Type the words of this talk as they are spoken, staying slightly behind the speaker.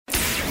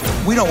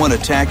We don't want to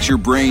tax your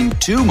brain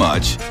too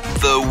much.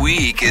 The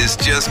week is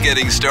just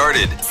getting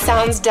started.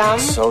 Sounds dumb.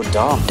 So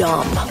dumb.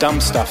 Dumb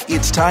stuff.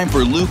 It's time for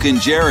Luke and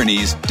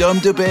Jeremy's Dumb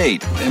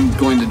Debate I'm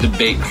going to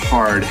debate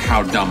hard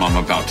how dumb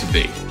I'm about to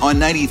be. on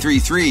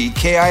 93.3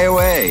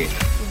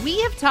 KIOA. We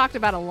have talked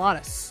about a lot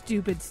of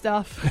stupid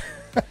stuff.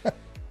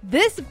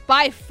 This,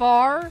 by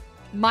far,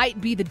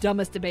 might be the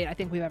dumbest debate I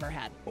think we've ever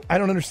had. I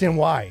don't understand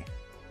why.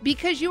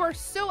 Because you are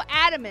so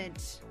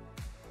adamant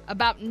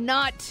about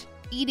not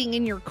eating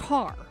in your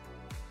car.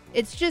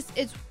 It's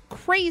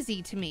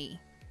crazy to me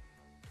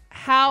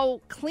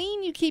how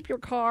clean you keep your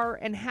car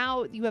and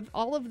how you have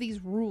all of these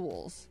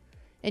rules.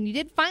 And you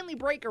did finally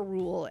break a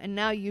rule, and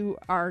now you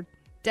are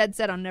dead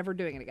set on never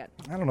doing it again.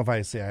 I don't know if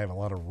I say I have a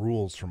lot of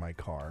rules for my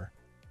car.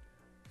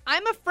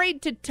 I'm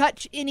afraid to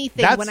touch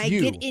anything That's when I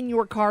you. get in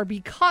your car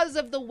because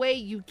of the way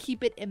you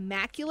keep it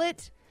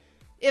immaculate.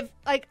 If,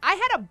 like, I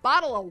had a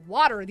bottle of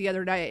water the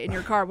other night in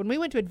your car when we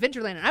went to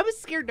Adventureland, and I was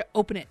scared to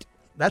open it.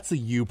 That's a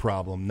you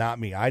problem, not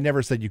me. I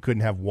never said you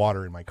couldn't have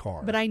water in my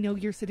car. But I know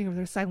you're sitting over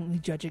there silently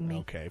judging me.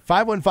 Okay.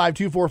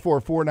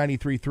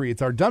 515-244-4933.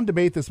 It's our dumb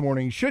debate this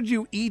morning. Should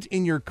you eat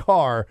in your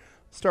car?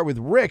 Start with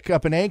Rick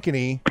up in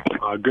Ankeny.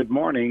 Good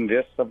morning.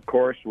 This, of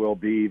course, will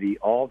be the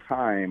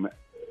all-time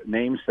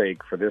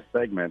namesake for this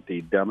segment,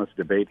 the dumbest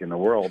debate in the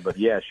world. But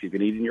yes, you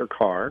can eat in your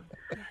car.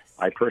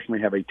 I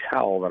personally have a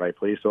towel that I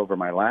place over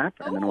my lap,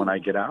 and then when I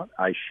get out,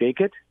 I shake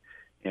it,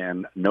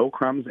 and no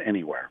crumbs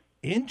anywhere.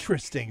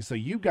 Interesting. So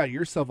you've got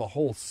yourself a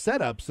whole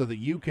setup so that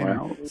you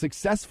can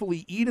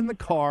successfully eat in the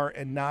car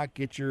and not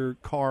get your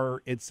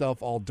car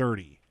itself all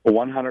dirty.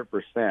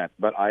 100%,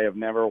 but I have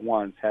never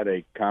once had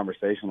a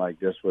conversation like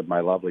this with my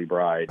lovely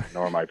bride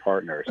nor my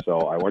partner.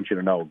 So I want you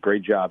to know,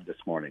 great job this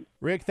morning.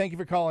 Rick, thank you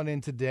for calling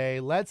in today.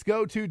 Let's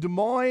go to Des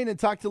Moines and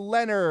talk to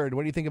Leonard.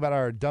 What do you think about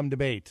our dumb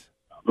debate?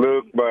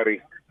 Luke,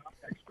 buddy,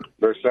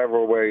 there's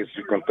several ways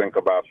you can think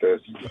about this.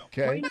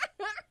 Okay.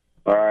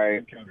 All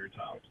right.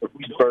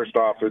 First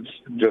off, it's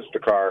just a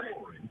car.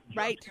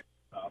 Right.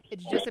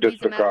 It's just a Just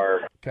piece of a metal. car.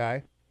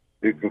 Okay.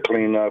 You can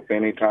clean up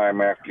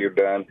anytime after you're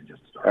done.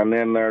 And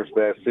then there's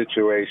that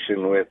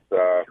situation with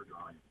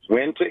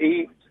when to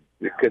eat.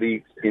 You could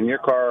eat in your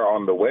car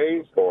on the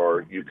way,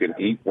 or you can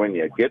eat when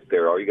you get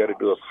there. All you got to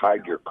do is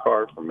hide your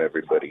car from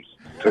everybody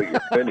until you're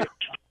finished.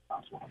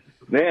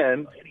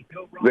 Then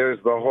there's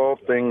the whole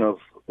thing of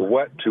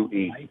what to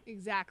eat.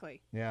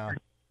 Exactly. Yeah.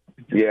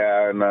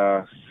 Yeah,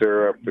 and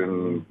syrup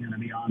and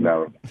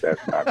no,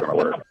 that's not going to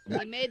work.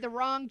 You made the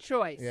wrong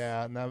choice.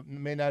 Yeah, no,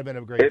 may not have been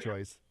a great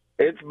choice.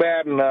 It's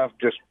bad enough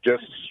just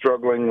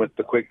struggling with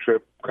the Quick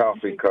Trip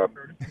coffee cup.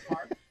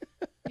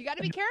 You got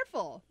to be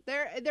careful.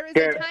 There is a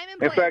Can't- time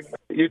and In place. fact,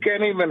 you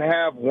can't even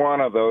have one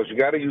of those. You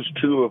got to use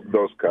two of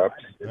those cups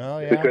Oh,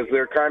 yeah. because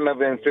they're kind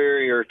of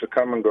inferior to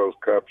come and go's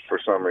cups for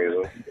some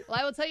reason. Well,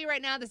 I will tell you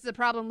right now, this is a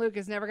problem Luke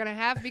is never going to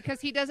have because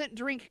he doesn't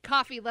drink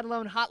coffee, let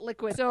alone hot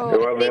liquid. So,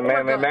 Well, I think then we're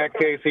in good. that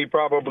case, he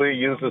probably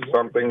uses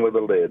something with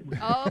a lid.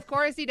 Oh, of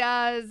course he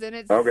does, and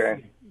it's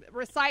Okay.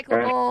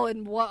 recyclable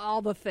and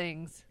all the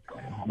things.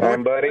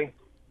 And buddy,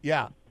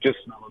 Yeah. just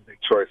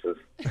choices.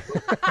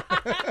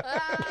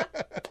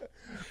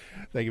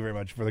 Thank you very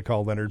much for the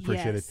call, Leonard.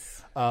 Appreciate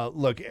Yes. it.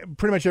 Look,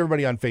 pretty much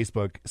everybody on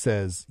Facebook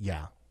says,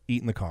 yeah,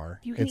 eat in the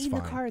car. You can it's eat fine.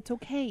 in the car. It's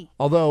okay.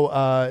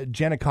 Although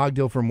Janet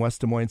Cogdill from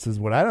West Des Moines says,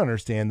 what I don't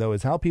understand, though,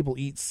 is how people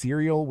eat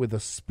cereal with a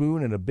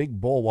spoon and a big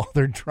bowl while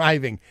they're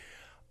driving.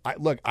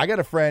 I got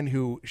a friend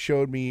who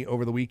showed me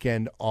over the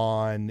weekend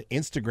on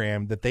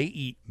Instagram that they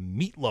eat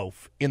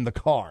meatloaf in the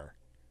car.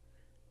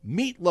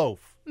 Meatloaf.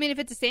 I mean, if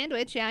it's a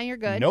sandwich, yeah, you're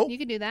good. Nope. You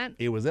can do that.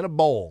 It was in a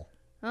bowl.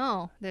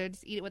 Oh, they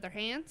just eat it with their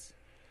hands?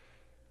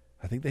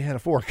 I think they had a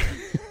fork.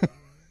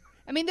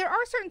 I mean, there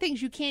are certain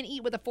things you can't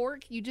eat with a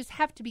fork. You just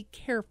have to be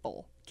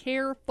careful.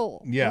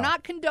 Careful. Yeah. We're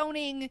not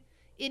condoning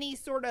any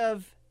sort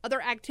of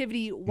other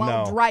activity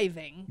while No.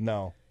 driving.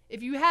 No.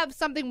 If you have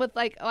something with,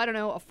 like, I don't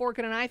know, a fork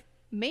and a knife,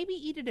 maybe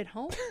eat it at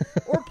home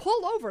or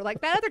pull over.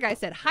 Like that other guy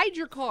said, hide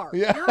your car.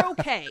 Yeah. You're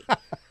okay.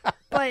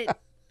 But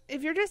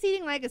if you're just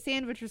eating like a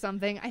sandwich or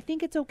something, I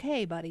think it's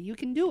okay, buddy. You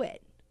can do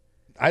it.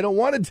 I don't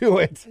want to do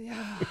it.